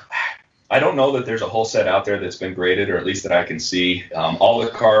set? I don't know that there's a whole set out there that's been graded, or at least that I can see. All the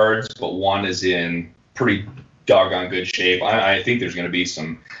cards, but one is in pretty doggone good shape. I think there's going to be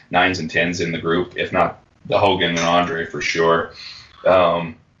some 9s and 10s in the group, if not the Hogan and Andre for sure.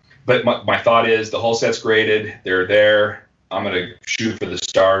 But my thought is the whole set's graded. They're there. I'm going to shoot for the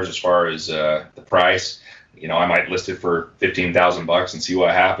stars as far as the price. I might list it for $15,000 and see what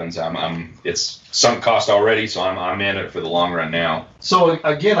happens. It's sunk cost already, so I'm in it for the long run now. So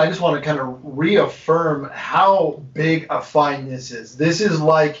again, I just want to kind of reaffirm how big a find this is. This is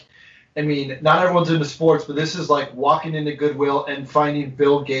like, not everyone's into sports, but this is like walking into Goodwill and finding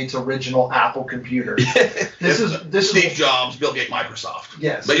Bill Gates' original Apple computer. This is Steve Jobs, Bill Gates, Microsoft.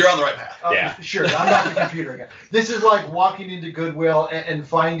 Yes. But you're on the right path. Yeah. Sure, I'm not the computer guy. This is like walking into Goodwill and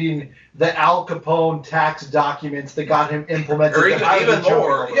finding the Al Capone tax documents that got him implemented. Or even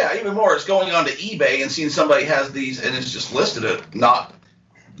more. Yeah, even more. It's going on to eBay and seeing somebody has these and it's just listed it not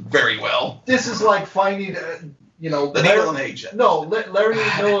very well. This is like finding... the needle in the haystack. No, Larry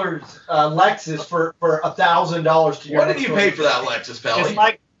Miller's Lexus for $1,000 to your. What did you pay for that Lexus,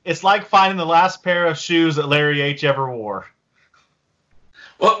 Pelly? It's like finding the last pair of shoes that Larry H ever wore.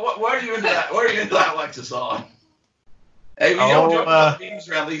 What are you into that? What are you into that Lexus on? Hey, we don't jump on meetings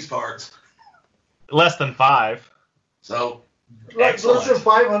around these parts. Less than 5. So. Less than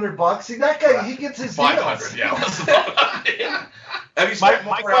 $500. See, that guy, he gets his 500. Yeah. Have you spent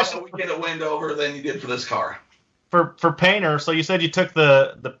more on a weekend at Wendover than you did for this car? for Painter, so you said you took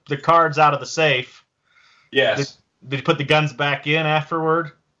the cards out of the safe. Yes. Did you put the guns back in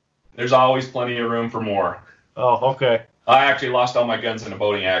afterward? There's always plenty of room for more. Oh, okay. I actually lost all my guns in a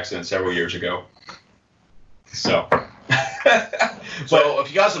boating accident several years ago. So. So if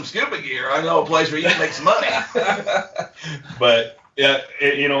you got some scuba gear, I know a place where you can make some money. But yeah,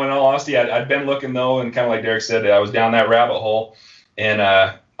 in all honesty, I'd been looking though, and kind of like Derek said, I was down that rabbit hole, and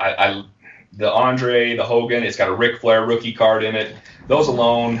the Andre, the Hogan, it's got a Ric Flair rookie card in it. Those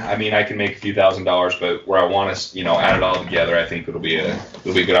alone, I mean, I can make a few $1,000s, but where I want to, add it all together, I think it'll be a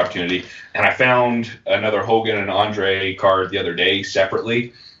good opportunity. And I found another Hogan and Andre card the other day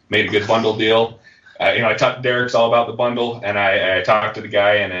separately, made a good bundle deal. I talked to Derek's all about the bundle, and I talked to the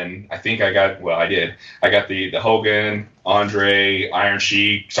guy, and then I think I got the Hogan, Andre, Iron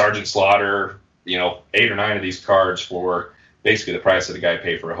Sheik, Sergeant Slaughter, 8 or 9 of these cards for basically the price that the guy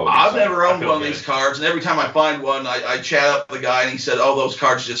paid for a Hogan. I've never owned one of these cards, and every time I find one, I chat up the guy, and he said, "Oh, those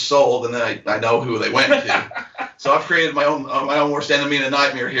cards just sold," and then I know who they went to. So I've created my own worst enemy and a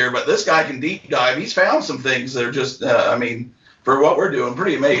nightmare here. But this guy can deep dive. He's found some things that are just, for what we're doing,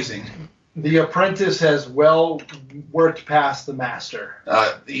 pretty amazing. The apprentice has well worked past the master.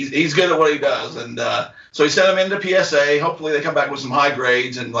 He's good at what he does, and so he sent them into PSA. Hopefully they come back with some high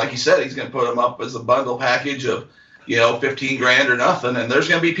grades, and like he said, he's going to put them up as a bundle package of $15,000 or nothing. And there's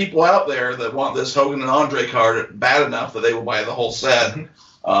going to be people out there that want this Hogan and Andre card bad enough that they will buy the whole set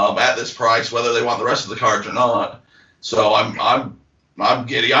at this price, whether they want the rest of the cards or not. So I'm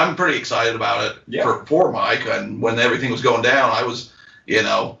giddy. I'm pretty excited about it for Mike. And when everything was going down, I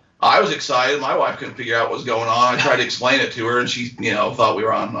was excited. My wife couldn't figure out what was going on. I tried to explain it to her, and she, thought we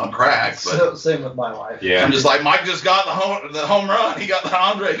were on crack. But same with my wife. Yeah. I'm just like, Mike just got the home run. He got the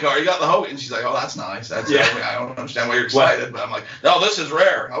Andre card. He got the Hogan. And she's like, oh, that's nice. I don't understand why you're excited. But I'm like, no, this is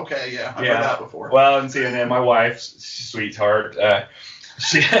rare. Okay, yeah, I've heard that before. Well, and then my wife, sweetheart,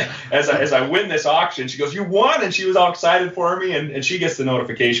 she, as I win this auction, she goes, "You won," and she was all excited for me, and she gets the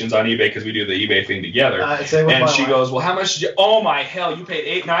notifications on eBay because we do the eBay thing together. And she goes, "Well, how much did you? Oh my hell, you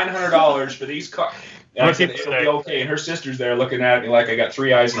paid $900 for these cards." And I said, "It'll be okay." And her sister's there looking at me like I got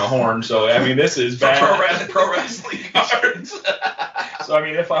 3 eyes and a horn. So I mean, this is bad. Pro wrestling cards. So I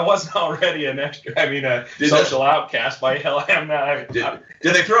mean, if I wasn't already a social outcast, by hell I am not.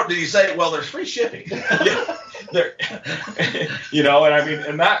 Did they throw up? Did you say, well, there's free shipping? Yeah. And I mean,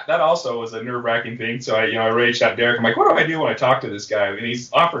 and that also was a nerve-wracking thing. So I raged at Derek. I'm like, what do I do when I talk to this guy? And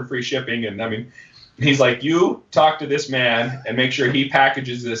he's offering free shipping, and I mean, he's like, you talk to this man and make sure he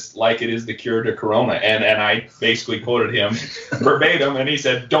packages this like it is the cure to Corona. And I basically quoted him verbatim, and he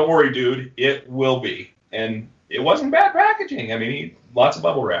said, "Don't worry, dude, it will be." And it wasn't bad packaging. I mean, lots of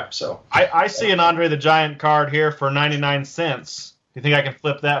bubble wrap. So I see an Andre the Giant card here for 99 cents. Do you think I can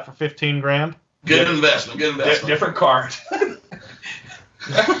flip that for $15,000? Good investment. Different card.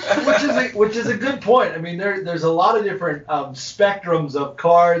 which is a good point. I mean, there's a lot of different spectrums of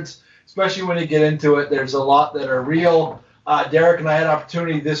cards, especially when you get into it. There's a lot that are real. Derek and I had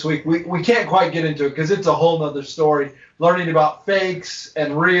opportunity this week. We can't quite get into it because it's a whole nother story. Learning about fakes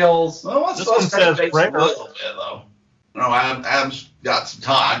and reals. Well, let's says a little bit, though. No, Adam's got some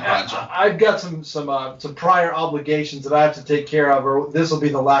time. I've got some prior obligations that I have to take care of, or this will be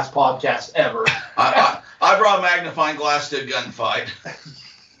the last podcast ever. I brought a magnifying glass to a gunfight.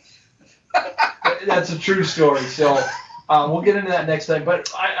 That's a true story. So we'll get into that next time.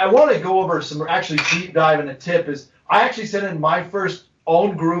 But I want to go over some actually deep dive, and a tip is I actually sent in my first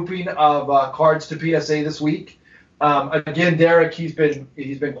own grouping of cards to PSA this week. Again, Derek, he's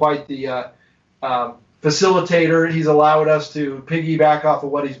been quite the facilitator. He's allowed us to piggyback off of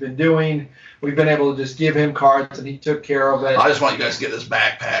what he's been doing. We've been able to just give him cards, and he took care of it. I just want you guys to get this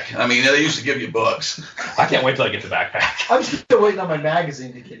backpack. I mean, they used to give you books. I can't wait till I get the backpack. I'm still waiting on my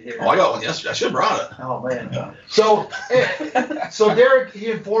magazine to get here. Oh, I got one yesterday. I should have brought it. Oh, man. Yeah. So Derek,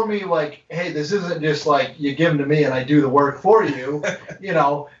 he informed me, like, hey, this isn't just like you give them to me and I do the work for you.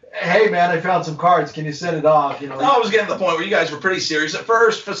 Hey, man, I found some cards. Can you send it off? No, I was getting to the point where you guys were pretty serious at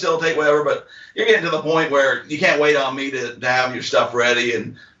first, facilitate whatever, but you're getting to the point where you can't wait on me to have your stuff ready.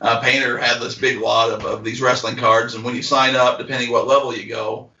 And Painter had this big lot of these wrestling cards, and when you sign up, depending what level you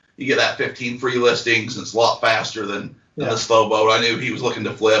go, you get that 15 free listings, and it's a lot faster than the slow boat. I knew he was looking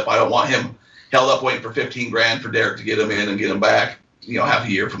to flip. I don't want him held up waiting for $15,000 for Derek to get him in and get him back, half a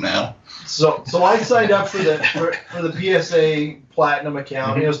year from now. So I signed up for the PSA Platinum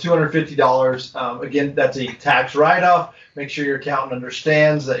account. It was $250. Again, that's a tax write-off. Make sure your accountant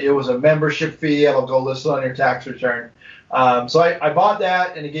understands that it was a membership fee. It'll go listed on your tax return. So I bought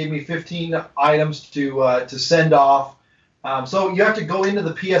that, and it gave me 15 items to send off. So you have to go into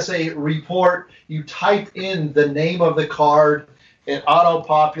the PSA report. You type in the name of the card. It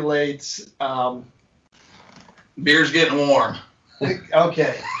auto-populates. Beer's getting warm.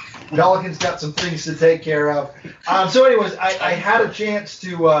 Okay. Pelican's got some things to take care of. So anyways, I had a chance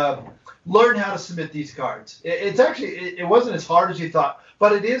to learn how to submit these cards. It's actually, it wasn't as hard as you thought,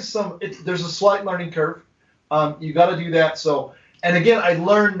 but there's a slight learning curve. You got to do that. So, and again, I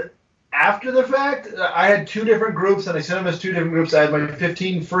learned after the fact. I had 2 different groups, and I sent them as 2 different groups. I had my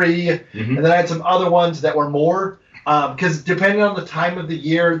 15 free, and then I had some other ones that were more. Because depending on the time of the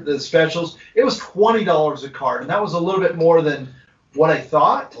year, the specials, it was $20 a card, and that was a little bit more than what I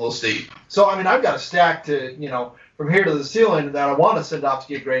thought. A little steep. So, I mean, I've got a stack to, from here to the ceiling that I want to send off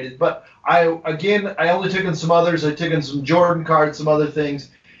to get graded. But I only took in some others. I took in some Jordan cards, some other things,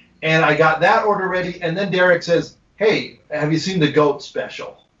 and I got that order ready. And then Derek says, "Hey, have you seen the GOAT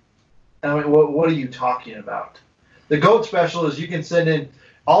special?" And I went, what are you talking about? The GOAT special is you can send in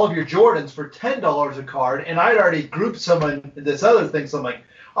all of your Jordans for $10 a card, and I'd already grouped some in this other thing, so I'm like,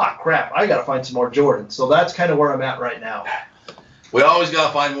 crap, I got to find some more Jordans. So that's kind of where I'm at right now. We always got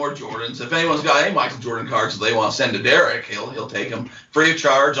to find more Jordans. If anyone's got any Michael Jordan cards that they want to send to Derek, he'll take them free of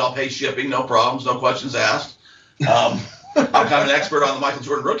charge. I'll pay shipping, no problems, no questions asked. I'm kind of an expert on the Michael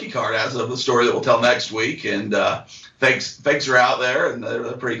Jordan rookie card as of the story that we'll tell next week, and fakes are out there, and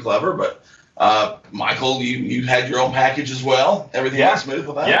they're pretty clever, but Michael, you had your own package as well. Everything went smooth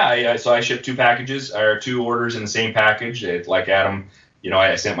with that? Yeah. So I shipped 2 packages, or 2 orders in the same package. Like Adam,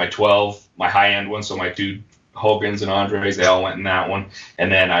 I sent my 12, my high-end one, so my 2 Hogans and Andres, they all went in that one.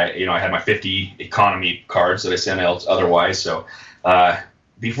 And then I had my 50 economy cards that I sent out otherwise. So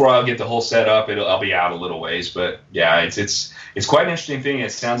before I'll get the whole set up, I'll be out a little ways. But yeah, it's quite an interesting thing.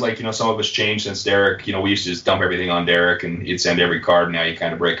 It sounds like some of us changed since Derek. We used to just dump everything on Derek, and he'd send every card. Now you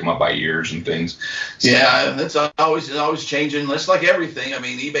kind of break them up by years and things. So, yeah, it's always changing. It's like everything. I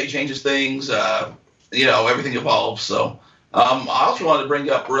mean, eBay changes things. Everything evolves. So I also wanted to bring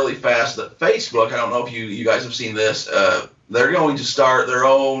up really fast that Facebook. I don't know if you guys have seen this. They're going to start their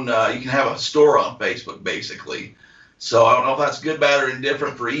own. You can have a store on Facebook, basically. So I don't know if that's good, bad, or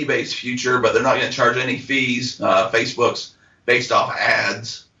indifferent for eBay's future, but they're not going to charge any fees. Facebook's based off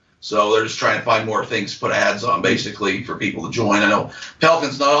ads, so they're just trying to find more things to put ads on, basically, for people to join. I know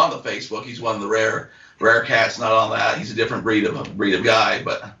Pelican's not on the Facebook. He's one of the rare cats not on that. He's a different breed of guy.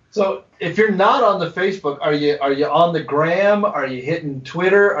 But so if you're not on the Facebook, are you on the gram? Are you hitting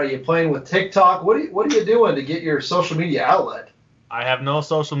Twitter? Are you playing with TikTok? What are you doing to get your social media outlet? I have no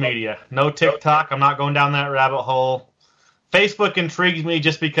social media, no TikTok. I'm not going down that rabbit hole. Facebook intrigues me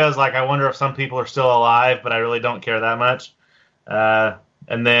just because, I wonder if some people are still alive, but I really don't care that much.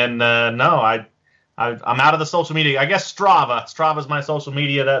 And then, no, I'm out of the social media. I guess Strava. Strava's my social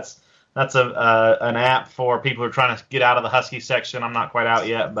media. That's an app for people who are trying to get out of the Husky section. I'm not quite out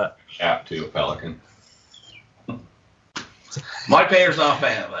yet, but app too, Pelican. Mike Painter's not a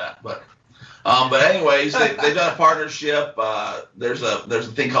fan of that, but anyways, they've done a partnership. There's a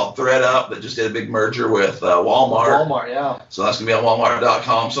thing called ThreadUp that just did a big merger with Walmart. Walmart, yeah. So that's gonna be on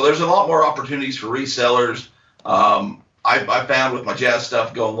Walmart.com. So there's a lot more opportunities for resellers. I found with my jazz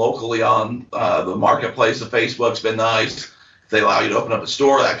stuff going locally on the marketplace of Facebook's been nice. If they allow you to open up a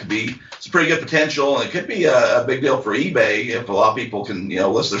store, it's a pretty good potential, and it could be a big deal for eBay if a lot of people can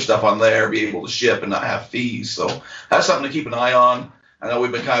list their stuff on there, be able to ship and not have fees. So that's something to keep an eye on. I know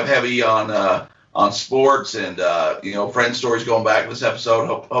we've been kind of heavy on sports and friend stories going back to this episode.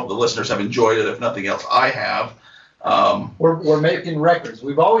 Hope the listeners have enjoyed it. If nothing else, I have. We're making records.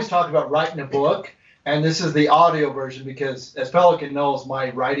 We've always talked about writing a book, and this is the audio version because, as Pelican knows, my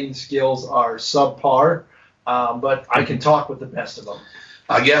writing skills are subpar, but I can talk with the best of them.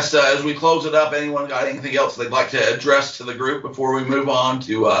 I guess as we close it up, anyone got anything else they'd like to address to the group before we move on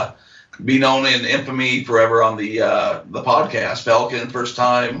to be known in infamy forever on the podcast? Pelican, first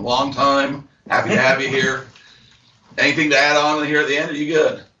time, long time. Happy to have you here. Anything to add on here at the end? Are you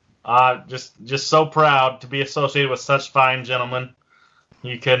good? Just so proud to be associated with such fine gentlemen.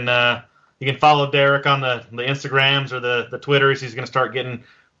 You can follow Derek on the Instagrams or the Twitters. He's going to start getting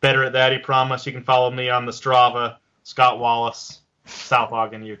better at that, he promised. You can follow me on the Strava, Scott Wallace, South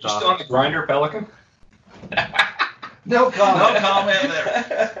Ogden, Utah. Just on the grinder, Pelican? No comment. No comment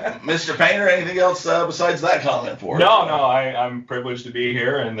there. Mr. Painter, anything else besides that comment for us? No, I'm privileged to be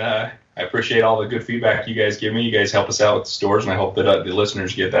here, and I appreciate all the good feedback you guys give me. You guys help us out with the stores, and I hope that the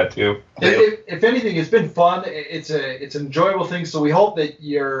listeners get that too. If anything, it's been fun. It's an enjoyable thing, so we hope that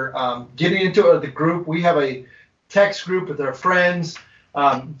you're getting into it with the group. We have a text group with our friends.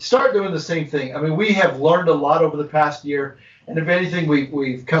 Start doing the same thing. I mean, we have learned a lot over the past year, and if anything,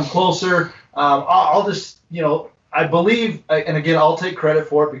 we've come closer. I'll just, I believe, and again, I'll take credit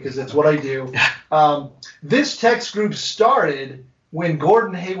for it because it's what I do. This text group started when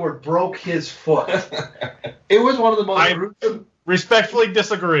Gordon Hayward broke his foot. It was one of the most gruesome. Respectfully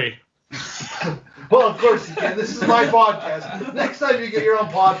disagree. Well, of course you can. This is my podcast. Next time you get your own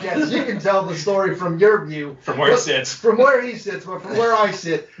podcast, you can tell the story from your view. From where he sits. From where he sits, but from where I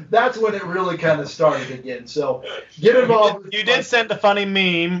sit, that's when it really kind of started again. So get involved. You did send a funny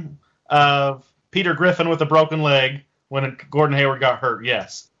meme of Peter Griffin with a broken leg when Gordon Hayward got hurt,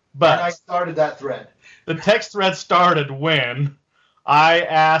 yes. But and I started that thread. The text thread started when I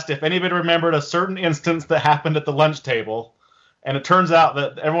asked if anybody remembered a certain instance that happened at the lunch table. And it turns out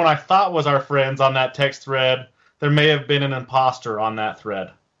that everyone I thought was our friends on that text thread, there may have been an imposter on that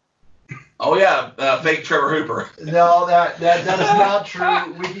thread. Oh, yeah, fake Trevor Hooper. No, that is not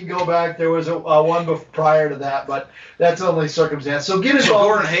true. We can go back. There was one prior to that, but that's only circumstance. So get involved. So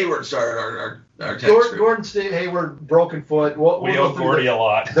Gordon Hayward started our text group. Gordon Hayward, broken foot. We owe Gordy a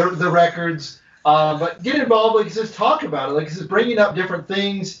lot. The records. But get involved. Like, just talk about it. Like, it's bringing up different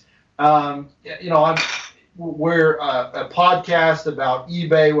things. We're a podcast about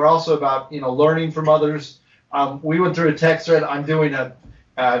eBay. We're also about learning from others. We went through a text thread. I'm doing a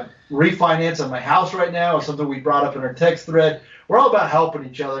refinance on my house right now. It's something we brought up in our text thread. We're all about helping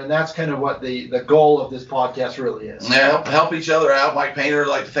each other, and that's kind of what the goal of this podcast really is. Yeah, help each other out. Mike Painter, I'd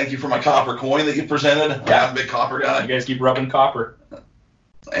like to thank you for my copper coin that you presented. Yeah, I'm a big copper guy. You guys keep rubbing copper.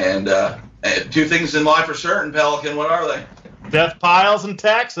 And two things in life are certain, Pelican. What are they? Death piles and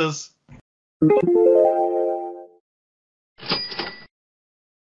taxes.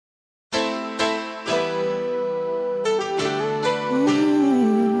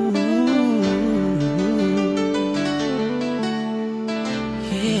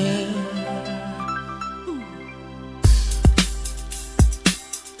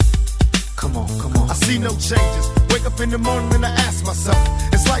 No changes. Wake up in the morning and I ask myself,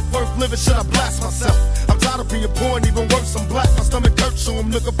 is life worth living? Should I blast myself? I'm tired of being poor and even worse, I'm black. My stomach hurts, so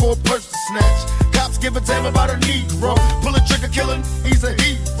I'm looking for a purse to snatch. Cops give a damn about a Negro. Pull a trigger, killing, he's a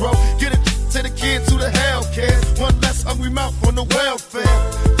hero. Get it to the kids who the hell cares. One less hungry mouth on the welfare.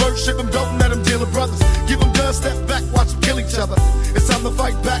 First ship them, don't let them deal with brothers. Give them guns, step back, watch them kill each other. It's time to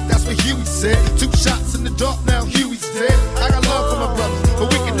fight back, that's what Huey said. 2 shots in the dark, now Huey's dead. I got love for my brothers,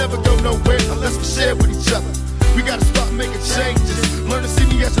 but we can never go nowhere unless we share with each other. We gotta start making changes. Learn to see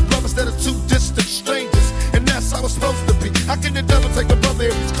me as a brother instead of 2 distant strangers. And that's how it's supposed to be. How can the devil take a brother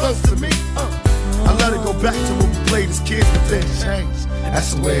if he's close to me? I let it go back to when we played as kids, but then changed.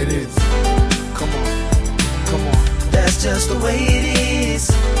 That's the way it is. Come on. That's just the way it is.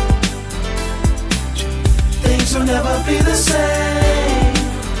 Things will never be the same.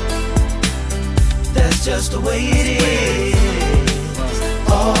 That's just the way it is.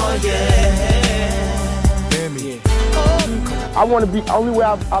 Oh yeah. I want to be, only way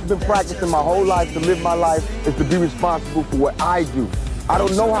I've been practicing my whole life to live my life is to be responsible for what I do. I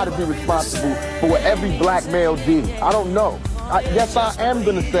don't know how to be responsible for what every black male did. I don't know. Yes, I am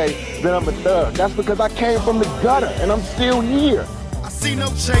going to say that I'm a thug. That's because I came from the gutter and I'm still here. I see no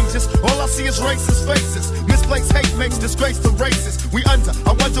changes. All I see is racist faces. Misplaced hate makes disgrace to races. We under.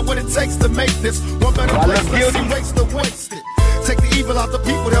 I wonder what it takes to make this one better place. Let's erase the wasted. Take the evil out the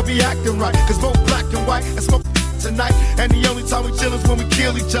people, they'll be acting right. Cause both black and white and smoke tonight. And the only time we chill is when we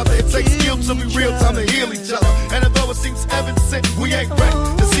kill each other. It takes skill to be real time to heal each other. And although it seems heaven sent, we ain't ready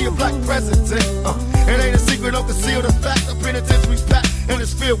to see a black president. It ain't a secret, don't conceal the fact. The penitentiary's packed and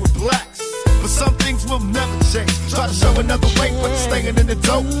it's filled with blacks. But some things will never change. Try to show another way, but staying in the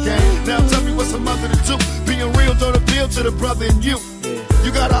dope game. Now tell me what's a mother to do. Being real don't appeal to the brother in you.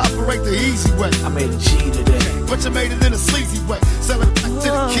 You gotta operate the easy way. I made a G today, but you made it in a sleazy way. Sell it back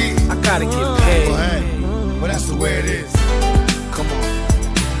to the kids. I gotta get paid. Well, hey, well, that's the way it is. Come on.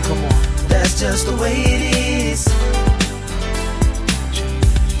 That's just the way it is.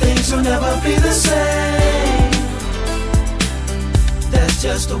 Things will never be the same. That's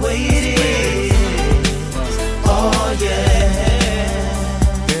just the way it is. Oh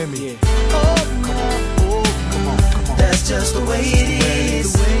yeah. Hear me. That's just the way it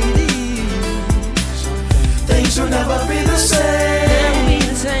is. Things will never be the same.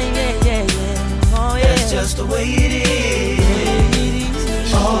 Oh yeah. That's just the way it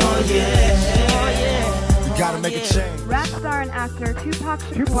is. Oh yeah. You gotta make a change. Rap star and actor Tupac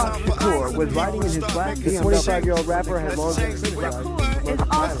Shakur was riding in his black. The 25-year-old rapper had long been is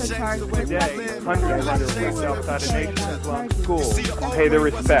also charged with Today, hundreds of police outside a Nation Islam school pay their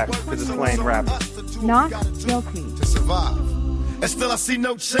respects to the slain rapper. not guilty. To survive, and still I see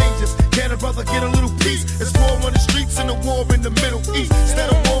no changes. Can a brother get a little peace? It's war on the streets and a war in the Middle East. Instead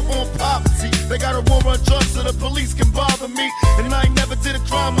of war on poverty, they got a war on drugs so the police can bother me. And I ain't never did a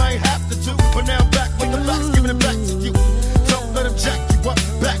crime I ain't have to do, but now I'm back with the facts, giving it back to you. Don't let them jack you up,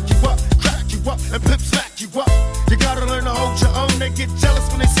 back you up, crack you up, and pimp smack you up. You gotta learn to hold your own. They get jealous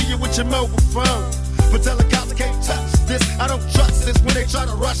when they see you with your mobile phone. But tell the cops I can't touch this. I don't trust this. When they try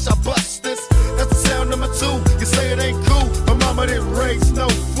to rush, I bust this. That's the sound number 2. You say it ain't cool. My mama didn't raise no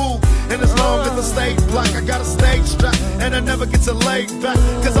fool. And as long as I stay black, I got a stage strap. And I never get to lay back.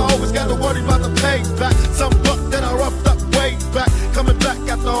 Cause I always got to worry about the payback. Some buck that I roughed up way back. Coming back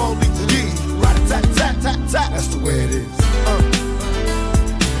after all these years. Rat-a-tat-tat-tat-tat. That's the way it is.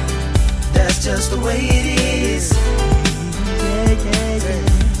 That's just the way it is.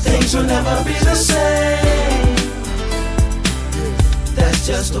 Things will never be the same. That's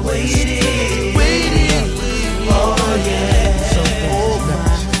just the way it is. Oh yeah.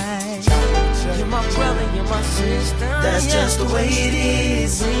 You're my brother, you're my sister. That's just the way it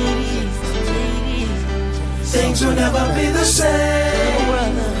is. Things will never be the same.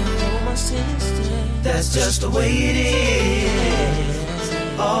 That's just the way it is.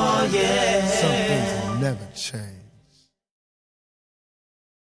 Oh yeah.